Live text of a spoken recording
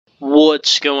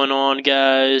What's going on,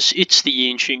 guys? It's the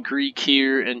Ancient Greek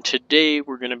here, and today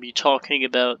we're going to be talking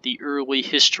about the early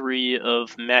history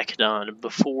of Macedon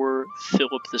before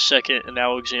Philip II and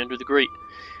Alexander the Great.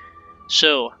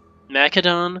 So,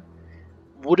 Macedon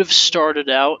would have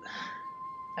started out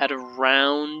at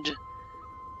around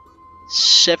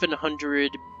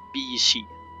 700 BC,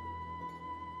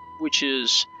 which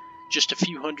is just a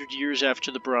few hundred years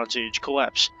after the Bronze Age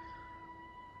collapse.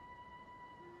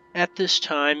 At this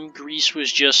time, Greece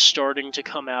was just starting to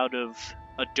come out of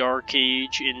a dark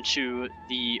age into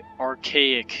the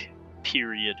archaic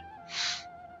period,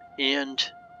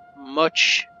 and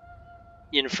much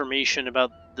information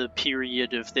about the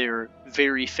period of their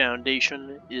very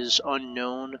foundation is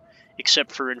unknown,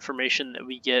 except for information that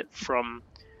we get from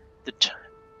the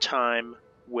time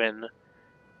when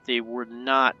they were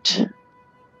not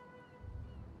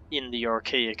in the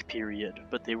archaic period,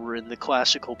 but they were in the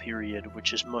classical period,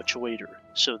 which is much later.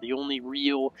 So the only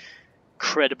real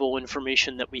credible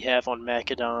information that we have on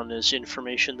Macedon is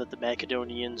information that the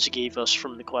Macedonians gave us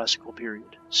from the classical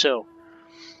period. So,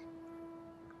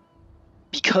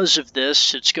 because of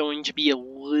this, it's going to be a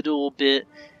little bit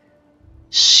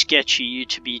sketchy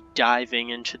to be diving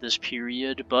into this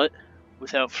period, but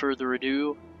without further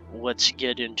ado, let's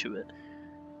get into it.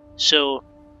 So,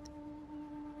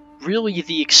 really,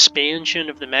 the expansion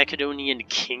of the Macedonian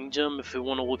kingdom, if we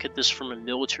want to look at this from a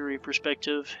military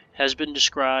perspective, has been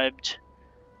described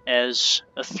as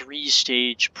a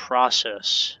three-stage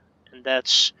process. And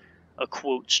that's a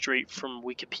quote straight from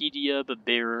Wikipedia, but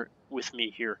bear with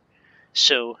me here.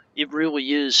 So, it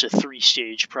really is a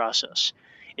three-stage process.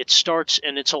 It starts,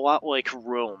 and it's a lot like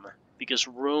Rome, because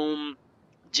Rome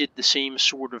did the same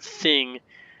sort of thing,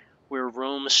 where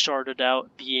Rome started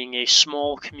out being a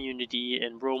small community,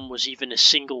 and Rome was even a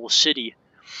single city,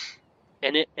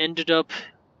 and it ended up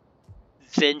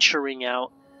venturing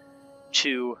out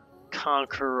to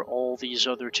conquer all these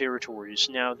other territories.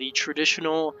 Now, the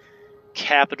traditional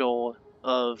capital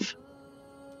of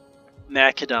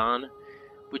Macedon,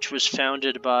 which was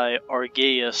founded by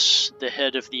Argaeus, the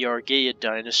head of the Argaeid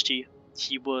dynasty,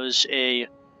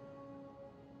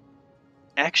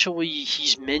 Actually,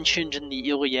 he's mentioned in the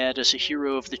Iliad as a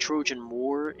hero of the Trojan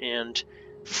War, and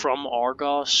from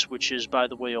Argos, which is, by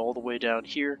the way, all the way down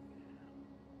here.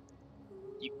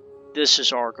 This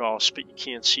is Argos, but you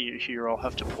can't see it here. I'll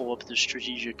have to pull up the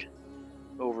strategic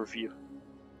overview,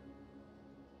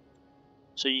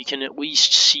 so you can at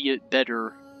least see it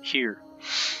better here.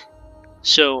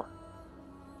 So,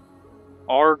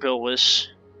 Argolis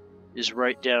is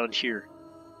right down here.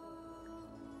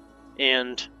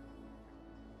 And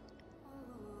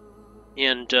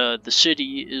the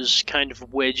city is kind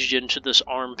of wedged into this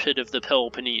armpit of the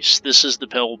Peloponnese. This is the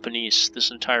Peloponnese, this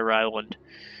entire island,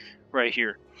 right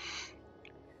here.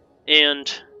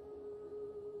 And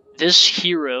this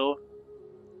hero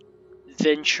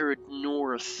ventured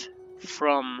north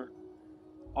from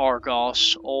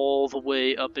Argos all the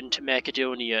way up into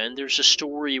Macedonia, and there's a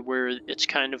story where it's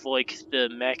kind of like the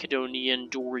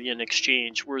Macedonian-Dorian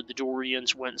exchange, where the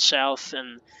Dorians went south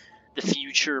and the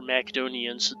future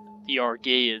Macedonians, the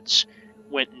Argaeids,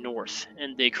 went north,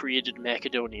 and they created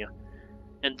Macedonia.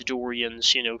 And the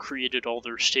Dorians, created all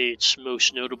their states,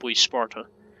 most notably Sparta.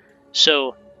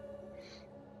 So,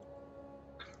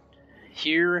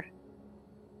 here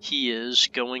he is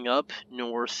going up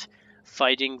north,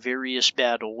 fighting various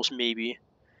battles, maybe,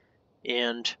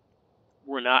 and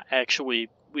we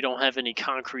don't have any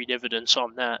concrete evidence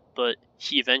on that, but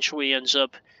he eventually ends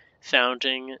up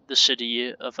founding the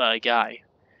city of Aigai,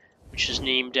 which is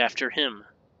named after him.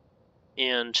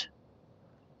 And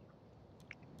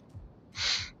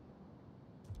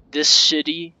this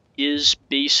city is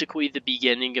basically the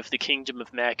beginning of the Kingdom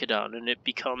of Macedon, and it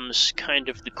becomes kind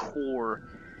of the core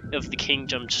of the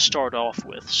kingdom to start off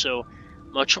with. So,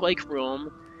 much like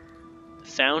Rome, the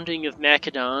founding of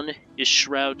Macedon is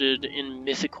shrouded in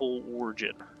mythical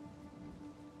origin.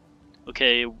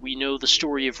 Okay, we know the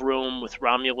story of Rome with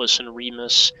Romulus and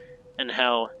Remus, and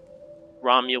how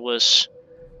Romulus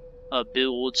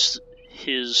builds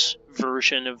his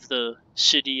version of the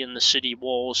city and the city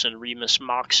walls, and Remus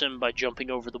mocks him by jumping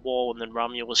over the wall, and then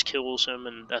Romulus kills him,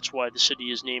 and that's why the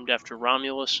city is named after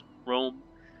Romulus, Rome.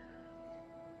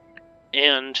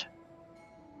 And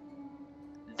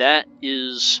that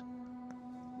is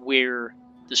where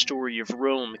the story of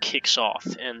Rome kicks off,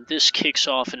 and this kicks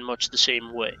off in much the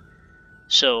same way.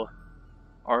 So,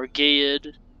 the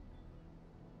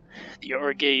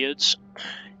Argaeids,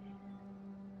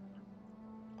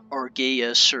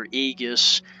 Argaeus or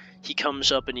Aegis, he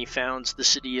comes up and he founds the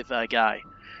city of Aigai,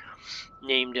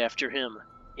 named after him.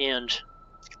 And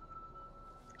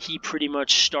he pretty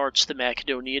much starts the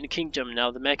Macedonian kingdom.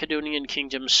 Now, the Macedonian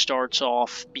kingdom starts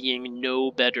off being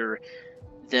no better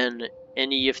than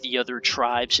any of the other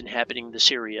tribes inhabiting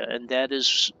this area, and that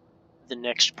is the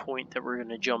next point that we're going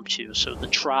to jump to. So the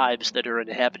tribes that are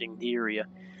inhabiting the area.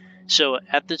 So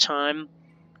at the time,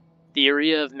 the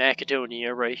area of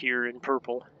Macedonia, right here in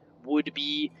purple, would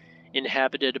be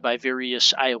inhabited by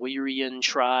various Illyrian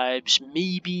tribes,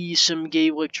 maybe some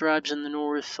Gaelic tribes in the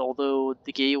north, although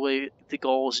the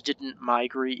Gauls didn't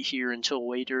migrate here until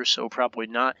later, so probably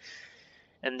not.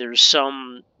 And there's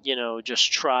some,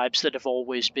 just tribes that have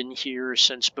always been here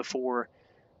since before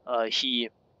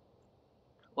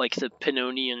like the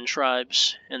Pannonian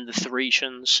tribes and the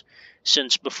Thracians,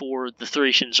 since before, the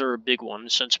Thracians are a big one,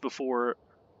 since before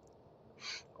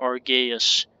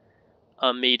Argaeus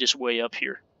made his way up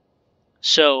here.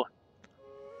 So,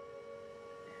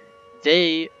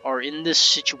 they are in this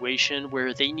situation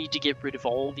where they need to get rid of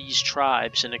all these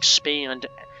tribes and expand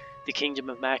the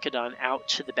Kingdom of Macedon out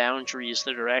to the boundaries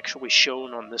that are actually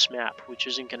shown on this map, which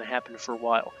isn't going to happen for a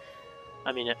while.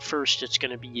 I mean, at first it's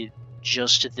going to be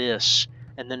just this,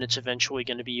 and then it's eventually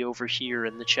going to be over here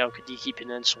in the Chalkidiki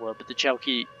Peninsula, but the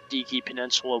Chalkidiki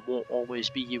Peninsula won't always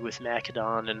be with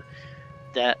Macedon, and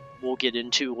that we'll get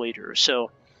into later. So,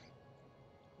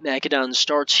 Macedon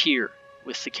starts here,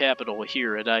 with the capital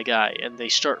here at Aigai, and they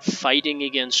start fighting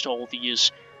against all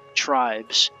these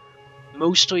tribes,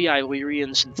 mostly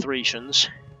Illyrians and Thracians,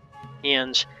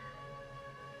 and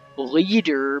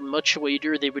later, much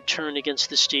later, they would turn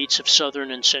against the states of southern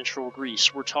and central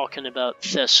Greece. We're talking about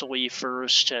Thessaly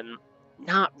first, and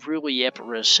not really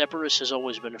Epirus. Epirus has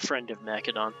always been a friend of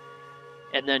Macedon.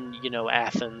 And then,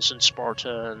 Athens and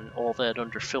Sparta and all that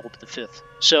under Philip V.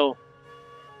 So,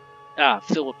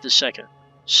 Philip II.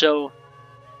 So,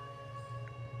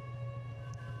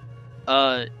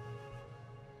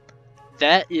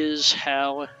 that is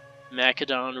how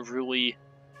Macedon really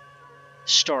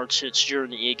starts its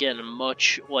journey, again,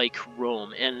 much like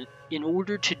Rome. And in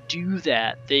order to do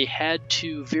that, they had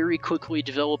to very quickly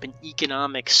develop an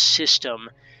economic system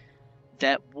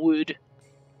that would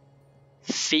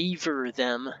favor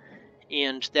them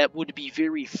and that would be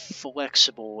very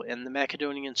flexible, and the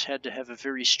Macedonians had to have a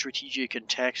very strategic and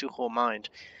tactical mind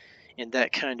in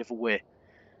that kind of a way.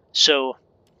 So,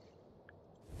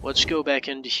 let's go back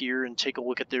into here and take a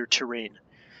look at their terrain.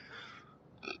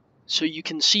 So you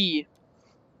can see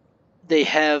they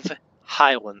have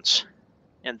highlands,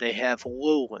 and they have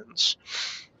lowlands,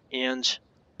 and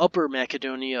Upper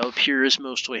Macedonia up here is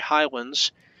mostly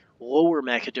highlands. Lower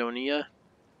Macedonia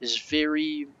is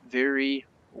very, very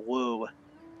low,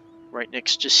 right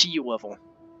next to sea level,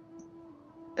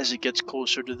 as it gets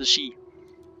closer to the sea.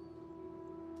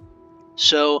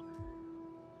 So,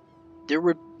 there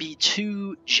would be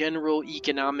two general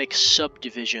economic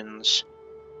subdivisions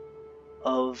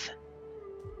of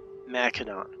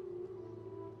Macedon.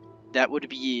 That would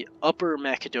be Upper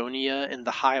Macedonia in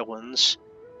the highlands,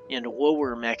 and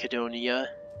Lower Macedonia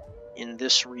in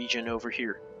this region over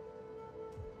here.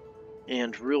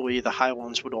 And really, the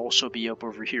highlands would also be up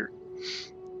over here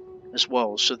as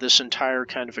well. So this entire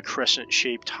kind of a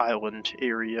crescent-shaped highland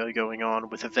area going on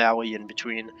with a valley in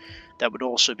between, that would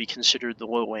also be considered the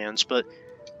lowlands. But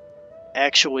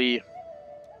actually,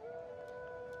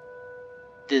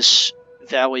 this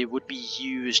valley would be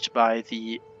used by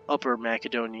the Upper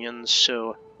Macedonians,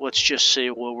 so let's just say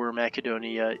Lower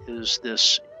Macedonia is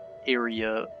this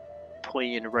area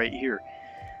plain right here.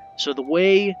 So the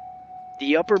way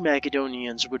the Upper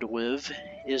Macedonians would live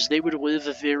is they would live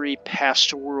a very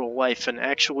pastoral life, and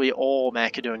actually all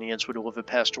Macedonians would live a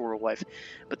pastoral life.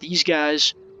 But these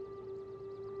guys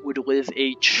would live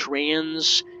a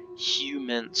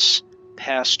transhumance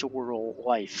pastoral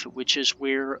life, which is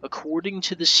where, according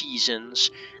to the seasons,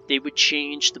 they would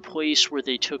change the place where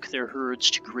they took their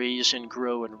herds to graze and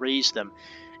grow and raise them.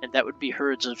 And that would be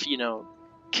herds of,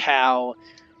 cow,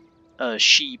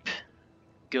 sheep,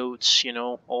 goats,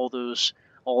 all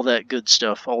that good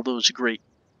stuff, all those great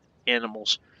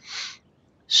animals.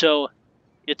 So,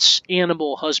 it's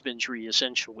animal husbandry,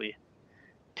 essentially.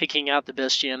 Picking out the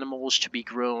best animals to be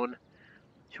grown,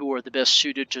 who are the best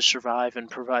suited to survive and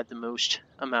provide the most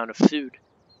amount of food.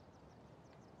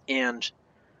 And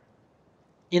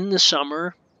in the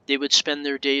summer, they would spend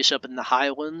their days up in the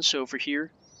highlands over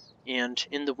here, and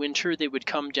in the winter they would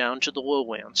come down to the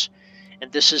lowlands.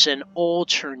 And this is an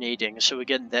alternating, so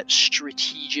again, that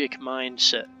strategic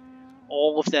mindset.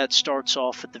 All of that starts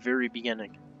off at the very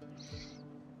beginning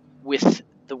with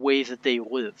the way that they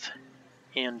live.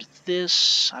 And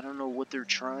this, I don't know what they're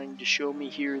trying to show me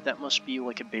here. That must be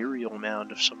like a burial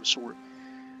mound of some sort,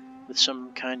 with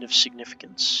some kind of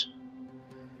significance.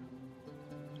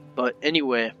 But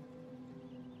anyway,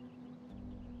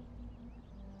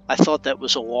 I thought that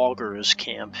was a logger's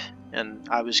camp, and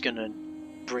I was going to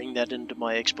bring that into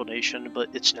my explanation, but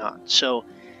it's not. So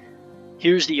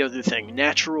here's the other thing,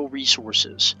 natural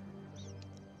resources.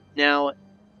 Now,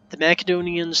 the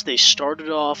Macedonians, they started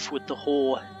off with the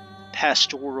whole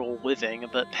pastoral living,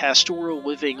 but pastoral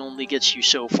living only gets you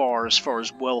so far as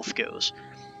wealth goes.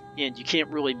 And you can't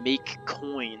really make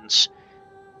coins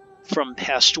from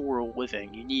pastoral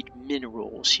living. You need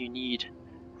minerals, you need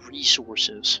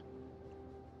resources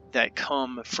that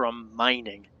come from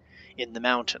mining in the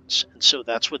mountains. And so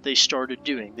that's what they started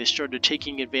doing. They started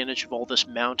taking advantage of all this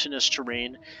mountainous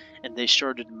terrain, and they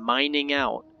started mining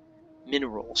out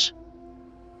minerals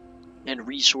and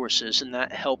resources, and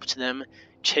that helped them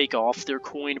take off their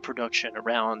coin production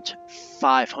around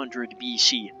 500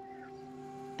 BC.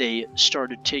 They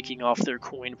started taking off their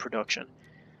coin production.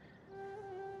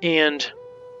 And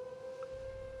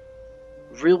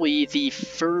really, the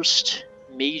first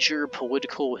major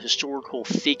political historical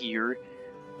figure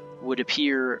would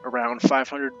appear around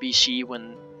 500 BC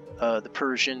when the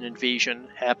Persian invasion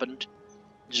happened.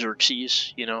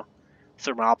 Xerxes,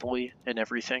 Thermopylae and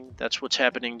everything. That's what's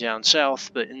happening down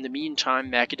south. But in the meantime,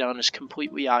 Macedon is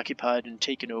completely occupied and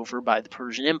taken over by the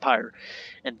Persian Empire.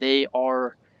 And they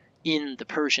are in the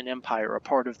Persian Empire, a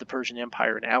part of the Persian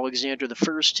Empire. And Alexander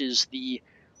I is the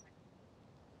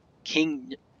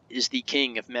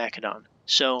king of Macedon.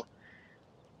 So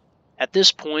at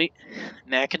this point,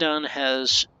 Macedon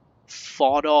has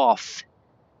fought off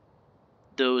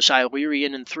those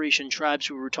Illyrian and Thracian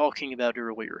tribes we were talking about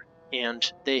earlier,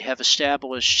 and they have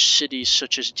established cities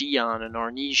such as Dion and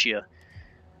Arnesia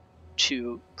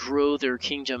to grow their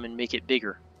kingdom and make it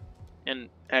bigger. And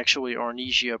actually,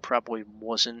 Arnesia probably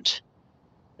wasn't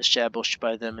established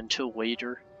by them until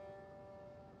later.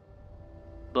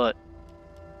 But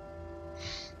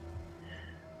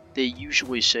they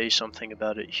usually say something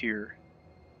about it here.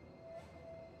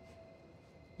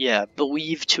 Yeah,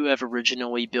 believed to have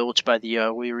originally built by the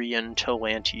Illyrian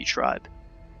Tolanti tribe.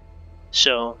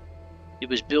 So, it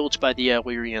was built by the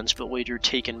Illyrians, but later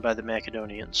taken by the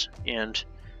Macedonians. And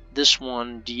this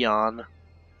one, Dion,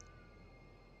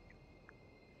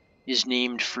 is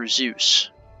named for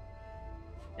Zeus.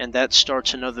 And that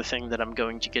starts another thing that I'm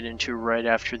going to get into right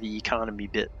after the economy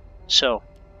bit. So,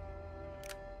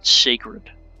 it's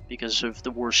sacred because of the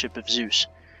worship of Zeus.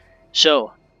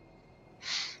 So,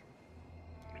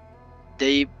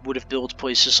 they would have built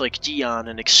places like Dion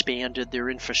and expanded their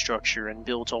infrastructure and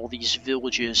built all these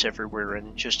villages everywhere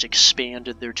and just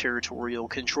expanded their territorial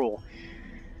control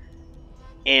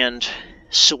and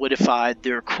solidified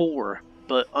their core.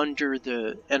 But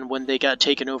when they got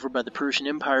taken over by the Persian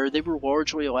Empire, they were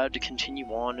largely allowed to continue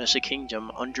on as a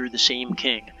kingdom under the same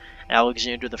king,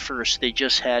 Alexander I. They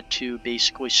just had to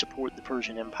basically support the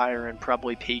Persian Empire and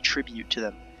probably pay tribute to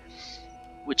them,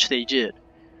 which they did.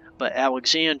 But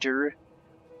Alexander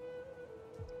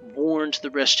warned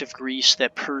the rest of Greece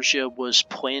that Persia was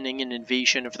planning an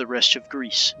invasion of the rest of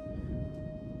Greece.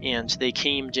 And they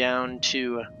came down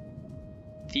to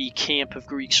the camp of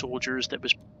Greek soldiers that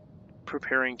was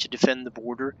preparing to defend the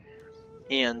border,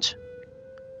 and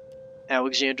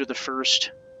Alexander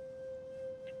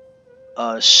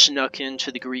I snuck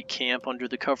into the Greek camp under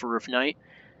the cover of night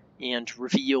and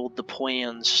revealed the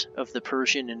plans of the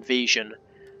Persian invasion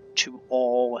to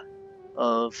all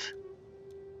of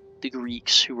the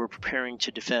Greeks who were preparing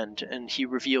to defend, and he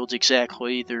revealed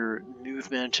exactly their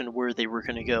movement and where they were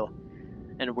going to go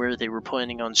and where they were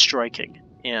planning on striking,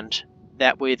 and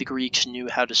that way the Greeks knew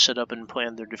how to set up and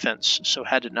plan their defense. So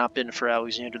had it not been for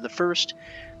Alexander I,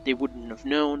 they wouldn't have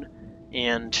known,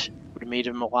 and it would have made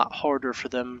it a lot harder for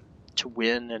them to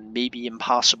win, and maybe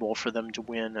impossible for them to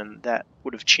win, and that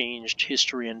would have changed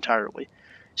history entirely.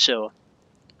 So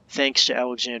thanks to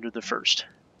Alexander I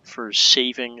for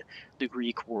saving the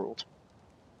Greek world.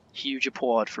 Huge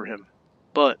applaud for him.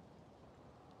 But,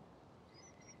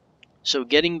 so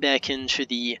getting back into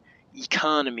the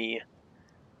economy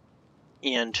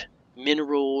and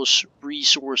minerals,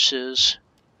 resources,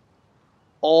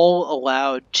 all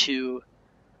allowed to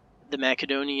the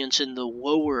Macedonians in the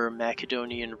lower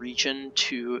Macedonian region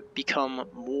to become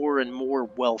more and more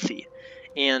wealthy.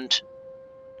 And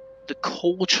the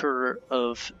culture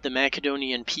of the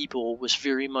Macedonian people was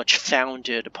very much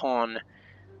founded upon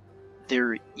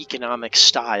their economic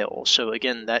style. So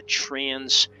again, that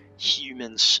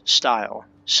transhuman style.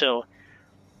 So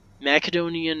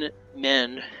Macedonian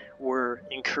men were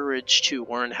encouraged to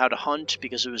learn how to hunt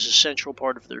because it was a central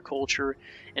part of their culture,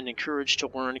 and encouraged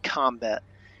to learn combat.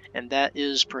 And that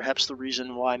is perhaps the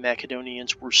reason why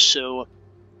Macedonians were so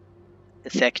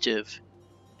effective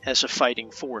as a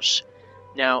fighting force.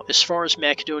 Now, as far as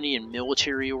Macedonian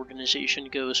military organization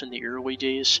goes in the early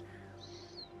days,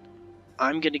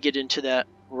 I'm going to get into that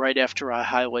right after I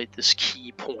highlight this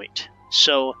key point.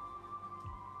 So,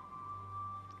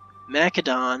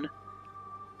 Macedon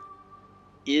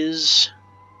is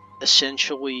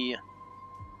essentially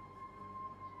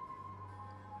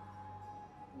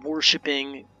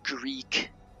worshipping Greek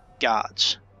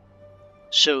gods.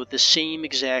 So the same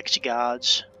exact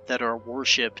gods that are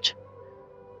worshipped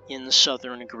in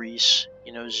southern Greece,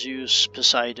 Zeus,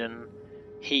 Poseidon,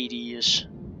 Hades,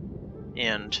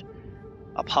 and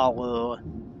Apollo,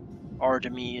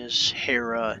 Artemis,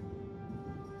 Hera,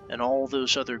 and all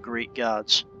those other great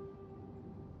gods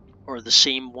are the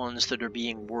same ones that are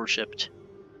being worshipped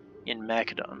in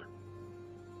Macedon.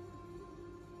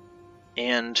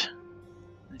 And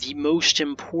the most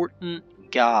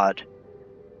important god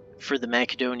for the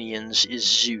Macedonians is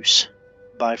Zeus,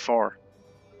 by far.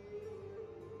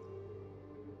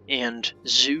 And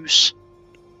Zeus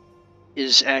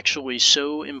is actually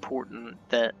so important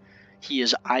that he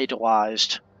is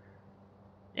idolized,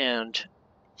 and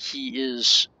he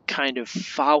is kind of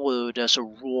followed as a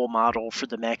role model for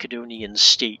the Macedonian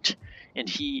state. And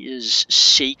he is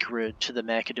sacred to the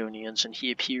Macedonians, and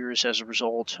he appears as a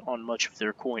result on much of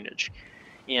their coinage.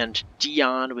 And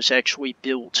Dion was actually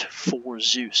built for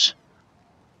Zeus,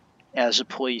 as a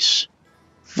place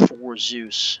for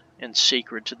Zeus, and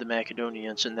sacred to the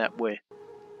Macedonians in that way.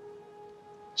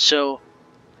 So,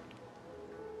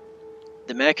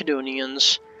 the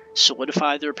Macedonians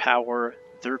solidify their power,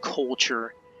 their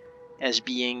culture, as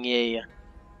being a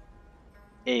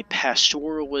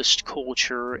pastoralist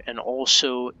culture, and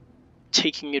also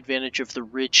taking advantage of the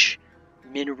rich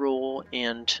mineral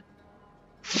and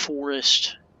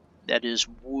forest, that is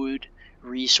wood,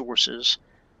 resources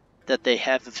that they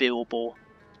have available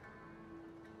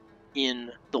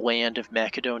in the land of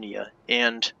Macedonia.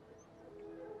 And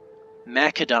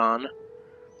Macedon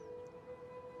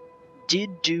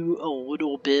did do a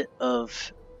little bit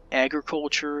of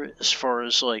agriculture as far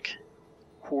as like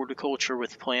horticulture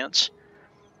with plants,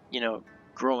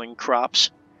 growing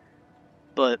crops,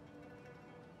 but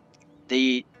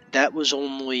that was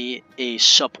only a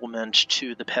supplement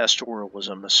to the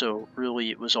pastoralism, so really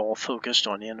it was all focused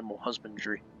on animal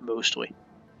husbandry, mostly.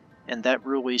 And that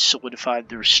really solidified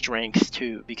their strength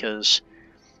too,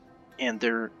 and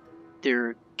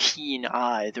their keen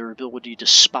eye, their ability to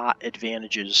spot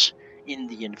advantages in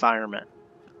the environment,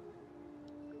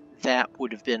 that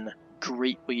would have been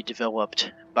greatly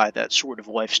developed by that sort of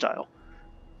lifestyle.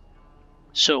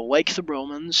 So, like the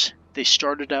Romans, they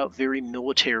started out very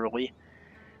militarily.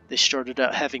 They started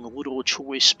out having little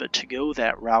choice but to go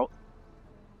that route,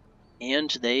 and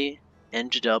they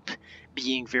ended up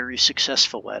being very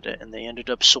successful at it, and they ended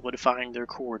up solidifying their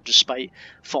core despite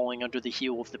falling under the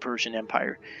heel of the Persian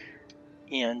Empire.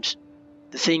 And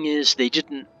the thing is, they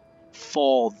didn't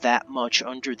fall that much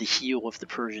under the heel of the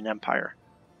Persian Empire.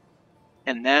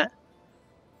 On that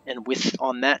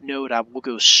note, I will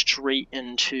go straight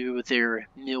into their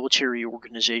military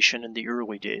organization in the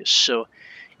early days. So,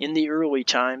 in the early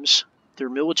times, their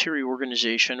military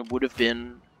organization would have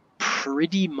been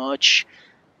pretty much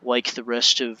like the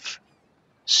rest of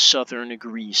southern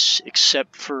Greece,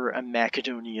 except for a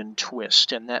Macedonian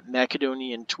twist. And that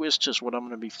Macedonian twist is what I'm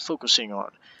going to be focusing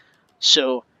on.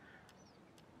 So,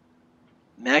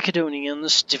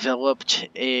 Macedonians developed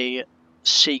a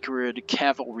sacred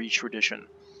cavalry tradition.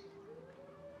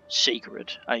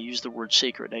 Sacred. I use the word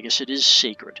sacred. I guess it is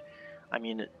sacred. I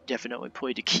mean, it definitely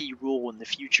played a key role in the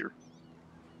future.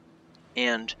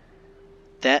 And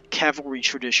that cavalry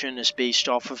tradition is based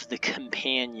off of the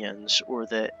companions, or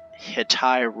the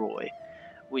hetairoi,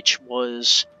 which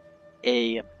was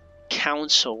a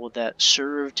council that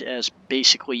served as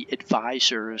basically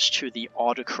advisors to the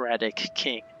autocratic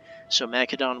king. So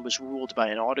Macedon was ruled by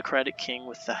an autocratic king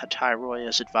with the hetairoi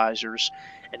as advisors,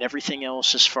 and everything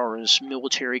else as far as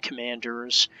military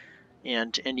commanders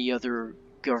and any other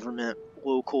government,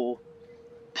 local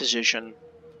position,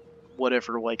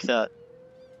 whatever like that,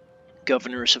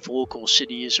 governors of local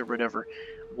cities or whatever,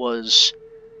 was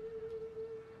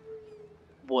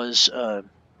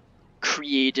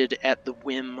created at the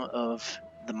whim of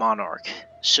the monarch.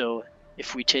 So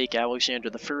if we take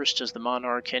Alexander I as the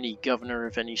monarch, any governor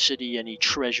of any city, any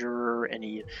treasurer,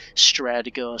 any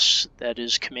strategos, that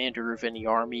is commander of any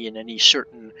army in any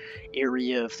certain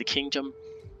area of the kingdom,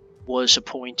 was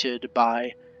appointed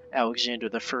by Alexander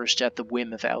I at the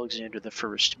whim of Alexander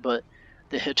I. But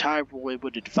the hetairoi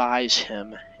would advise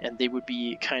him, and they would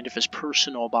be kind of his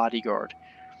personal bodyguard,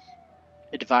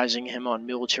 advising him on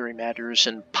military matters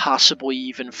and possibly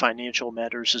even financial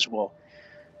matters as well.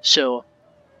 So,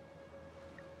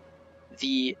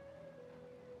 the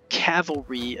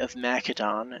cavalry of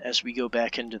Macedon, as we go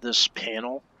back into this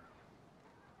panel,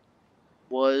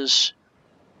 was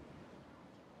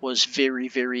very,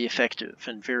 very effective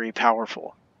and very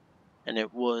powerful. And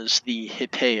it was the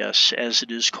Hippeus, as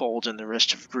it is called in the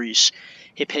rest of Greece.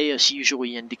 Hippeus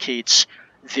usually indicates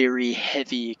very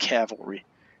heavy cavalry,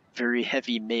 very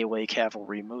heavy melee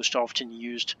cavalry, most often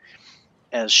used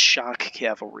as shock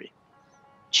cavalry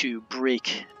to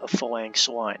break a phalanx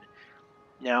line.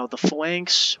 Now, the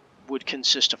phalanx would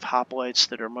consist of hoplites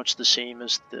that are much the same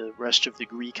as the rest of the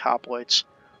Greek hoplites,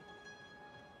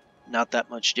 not that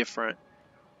much different.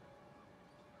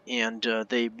 And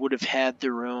they would have had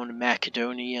their own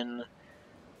Macedonian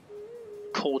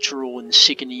cultural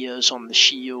insignias on the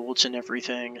shields and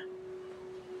everything.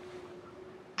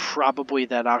 Probably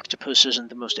that octopus isn't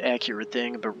the most accurate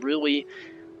thing, but really,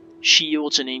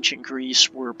 shields in ancient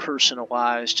Greece were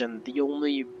personalized, and the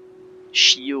only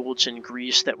shields in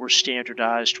Greece that were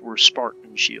standardized were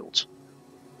Spartan shields.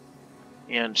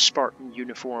 And Spartan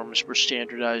uniforms were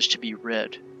standardized to be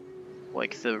red.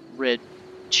 Like the red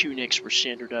tunics were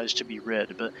standardized to be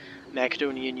red, but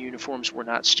Macedonian uniforms were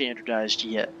not standardized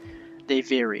yet. They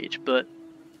varied, but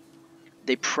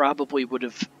they probably would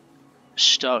have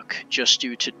stuck, just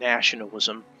due to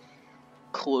nationalism,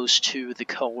 close to the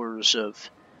colors of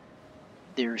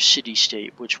their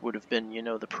city-state, which would have been, you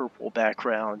know, the purple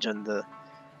background and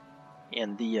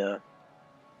the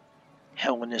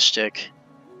Hellenistic,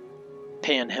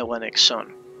 pan-Hellenic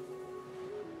sun.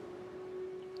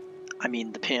 I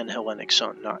mean the pan-Hellenic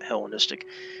sun, not Hellenistic.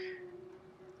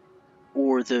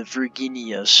 Or the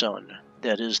Virginia sun,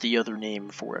 that is the other name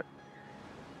for it.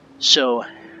 So,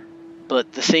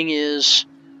 but the thing is,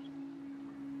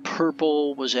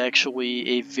 purple was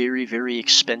actually a very, very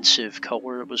expensive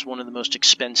color. It was one of the most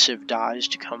expensive dyes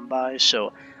to come by,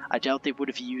 so I doubt they would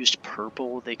have used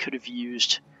purple. They could have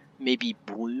used maybe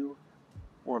blue,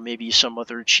 or maybe some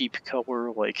other cheap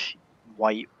color like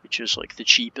white, which is like the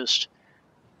cheapest.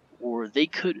 Or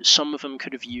some of them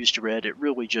could have used red. It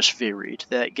really just varied.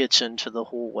 That gets into the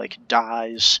whole like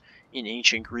dyes in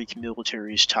ancient Greek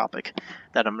militaries topic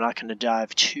that I'm not going to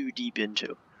dive too deep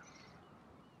into.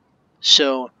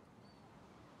 So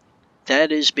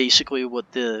that is basically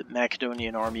what the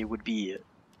Macedonian army would be.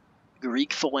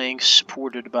 Greek phalanx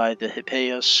supported by the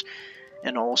Hippeus,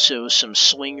 and also some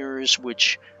slingers,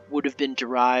 which would have been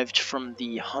derived from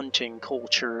the hunting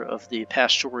culture of the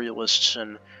pastoralists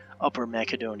in Upper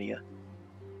Macedonia,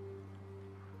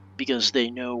 because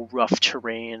they know rough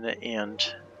terrain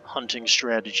and hunting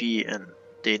strategy, and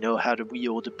they know how to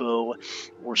wield a bow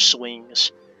or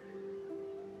slings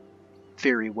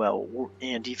very well,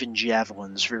 and even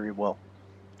javelins very well.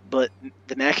 But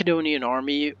the Macedonian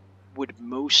army would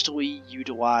mostly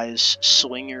utilize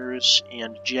slingers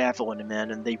and javelin men,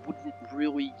 and they wouldn't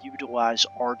really utilize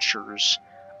archers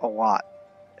a lot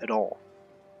at all.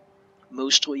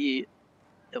 Mostly,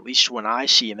 at least when I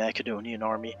see a Macedonian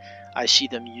army, I see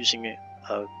them using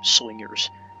slingers,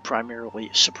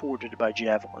 primarily supported by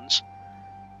javelin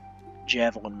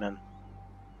men.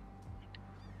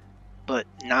 But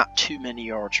not too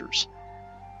many archers.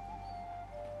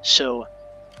 So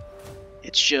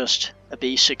it's just a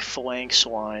basic phalanx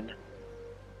line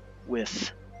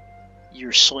with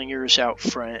your slingers out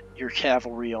front, your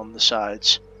cavalry on the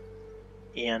sides,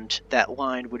 and that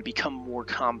line would become more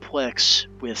complex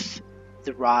with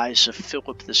the rise of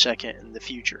Philip II in the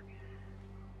future.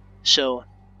 So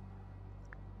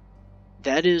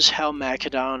that is how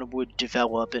Macedon would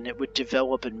develop, and it would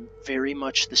develop in very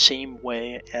much the same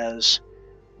way as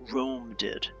Rome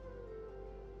did.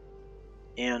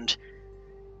 And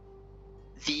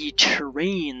the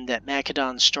terrain that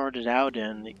Macedon started out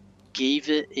in gave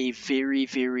it a very,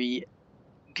 very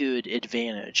good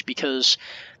advantage, because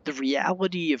the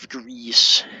reality of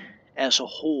Greece as a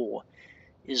whole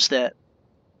is that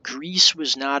Greece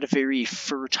was not a very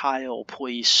fertile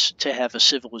place to have a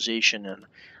civilization in.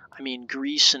 I mean,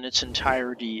 Greece in its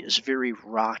entirety is very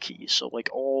rocky, so like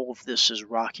all of this is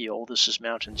rocky, all this is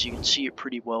mountains. You can see it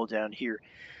pretty well down here.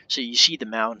 So you see the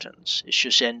mountains, it's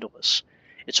just endless.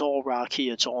 It's all rocky,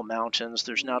 it's all mountains,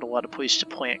 there's not a lot of place to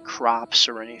plant crops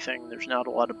or anything, there's not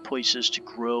a lot of places to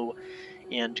grow,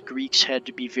 and Greeks had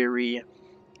to be very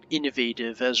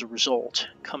innovative as a result,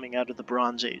 coming out of the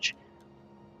Bronze Age.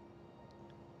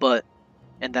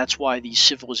 And that's why these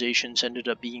civilizations ended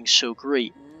up being so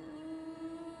great.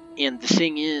 And the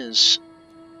thing is,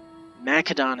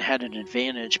 Macedon had an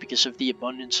advantage because of the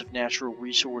abundance of natural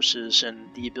resources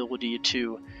and the ability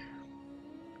to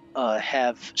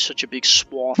have such a big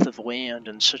swath of land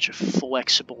and such a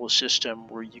flexible system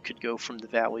where you could go from the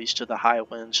valleys to the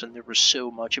highlands, and there was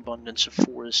so much abundance of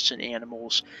forests and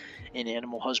animals, and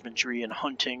animal husbandry and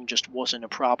hunting just wasn't a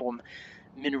problem.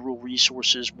 Mineral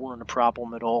resources weren't a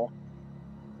problem at all.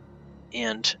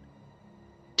 And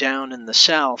down in the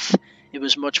south, it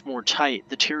was much more tight.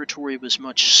 The territory was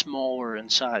much smaller in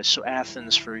size. So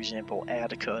Athens, for example,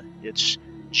 Attica, it's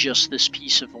just this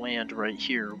piece of land right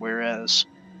here, whereas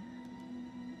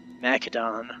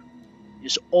Macedon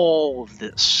is all of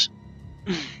this,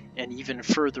 and even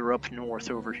further up north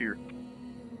over here,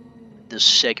 this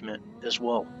segment as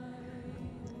well.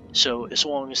 So as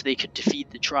long as they could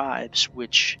defeat the tribes,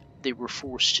 which they were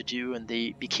forced to do and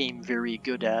they became very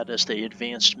good at as they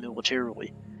advanced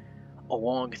militarily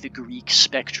along the Greek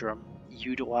spectrum,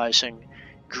 utilizing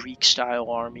Greek-style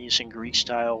armies and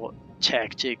Greek-style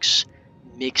tactics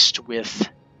mixed with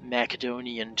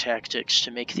Macedonian tactics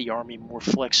to make the army more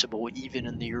flexible even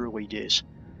in the early days.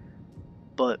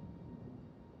 But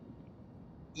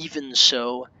even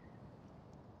so,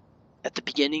 at the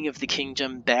beginning of the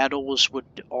kingdom, battles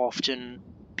would often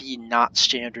be not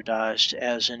standardized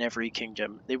as in every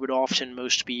kingdom. They would often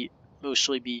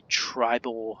mostly be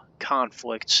tribal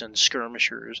conflicts and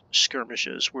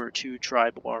skirmishes where two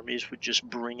tribal armies would just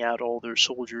bring out all their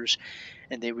soldiers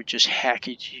and they would just hack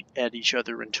at each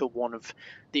other until one of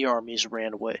the armies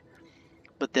ran away.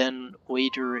 But then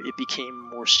later it became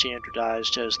more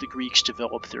standardized as the Greeks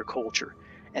developed their culture.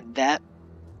 And that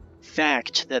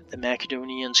fact that the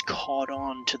Macedonians caught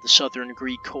on to the southern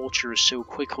Greek culture so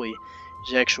quickly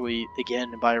is actually,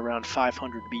 again, by around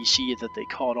 500 BC that they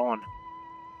caught on.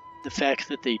 The fact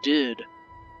that they did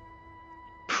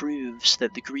proves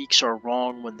that the Greeks are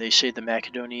wrong when they say the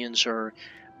Macedonians are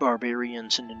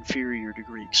barbarians and inferior to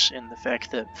Greeks, and the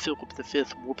fact that Philip V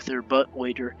whooped their butt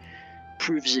later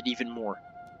proves it even more.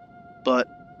 But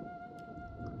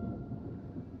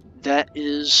that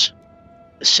is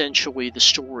essentially the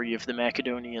story of the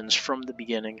Macedonians from the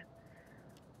beginning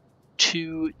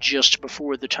to just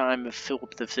before the time of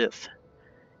Philip V.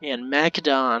 And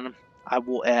Macedon, I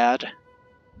will add,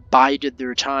 bided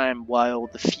their time while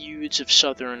the feuds of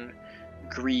southern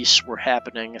Greece were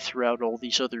happening throughout all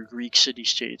these other Greek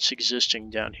city-states existing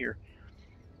down here.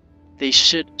 They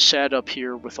sat up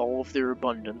here with all of their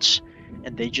abundance,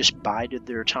 and they just bided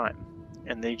their time.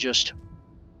 And they just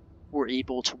were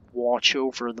able to watch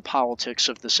over the politics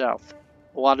of the South.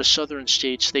 A lot of southern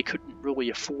states, they couldn't really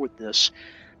afford this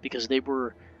because they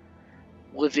were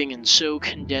living in so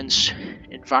condensed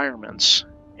environments,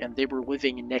 and they were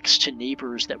living next to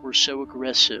neighbors that were so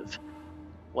aggressive,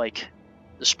 like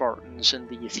the Spartans and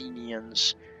the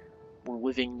Athenians were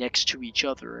living next to each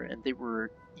other, and they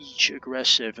were each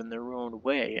aggressive in their own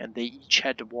way, and they each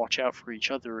had to watch out for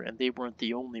each other, and they weren't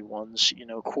the only ones. You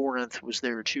know, Corinth was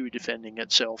there too, defending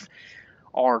itself,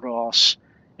 Argos,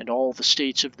 and all the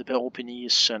states of the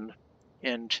Peloponnese,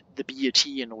 and the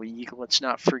Boeotian League, let's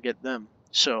not forget them.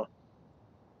 So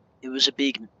it was a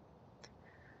big,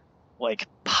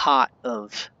 pot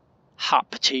of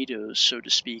hot potatoes, so to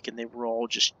speak, and they were all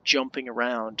just jumping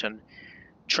around and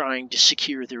trying to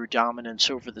secure their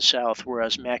dominance over the south,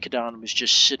 whereas Macedon was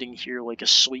just sitting here like a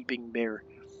sleeping bear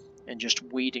and just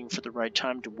waiting for the right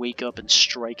time to wake up and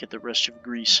strike at the rest of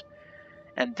Greece.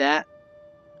 And that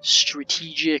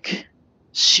strategic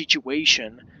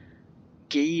situation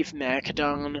gave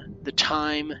Macedon the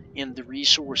time and the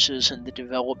resources and the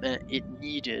development it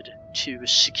needed to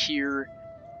secure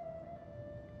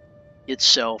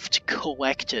itself, to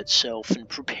collect itself and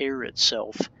prepare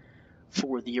itself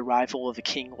for the arrival of a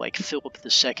king like Philip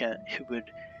II, who would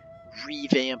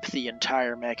revamp the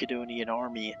entire Macedonian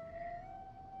army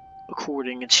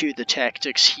according to the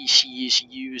tactics he sees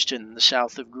used in the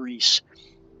south of Greece,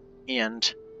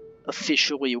 and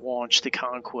officially launch the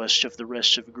conquest of the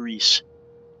rest of Greece,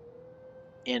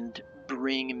 and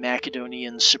bring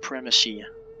Macedonian supremacy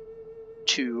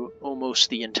to almost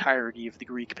the entirety of the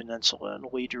Greek peninsula, and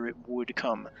later it would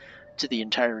come to the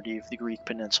entirety of the Greek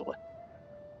peninsula.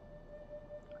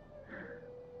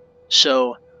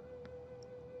 So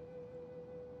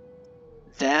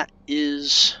that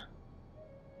is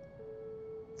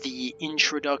the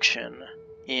introduction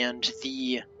and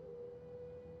the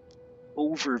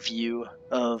overview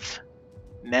of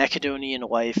Macedonian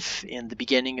life and the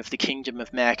beginning of the Kingdom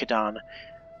of Macedon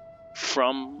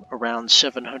from around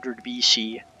 700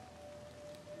 BC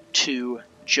to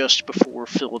just before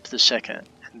Philip II.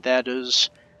 And that is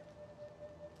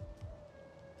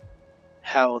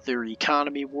how their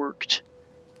economy worked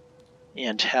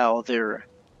and how their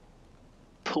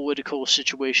political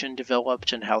situation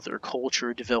developed and how their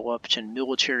culture developed and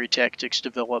military tactics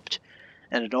developed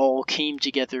and it all came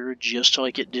together just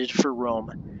like it did for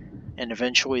Rome, and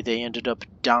eventually they ended up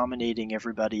dominating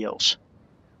everybody else,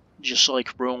 just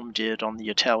like Rome did on the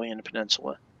Italian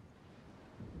peninsula.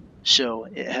 So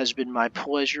it has been my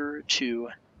pleasure to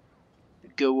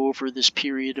go over this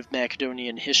period of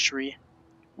Macedonian history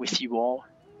with you all,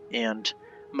 and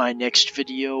my next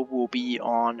video will be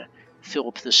on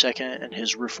Philip II and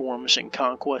his reforms and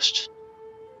conquests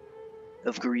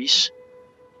of Greece,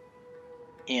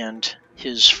 and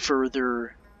his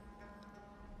further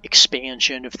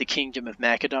expansion of the Kingdom of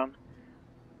Macedon.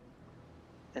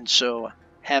 And so,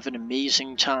 have an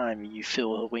amazing time, you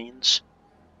Phil Hellenes.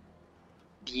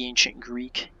 The Ancient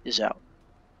Greek is out.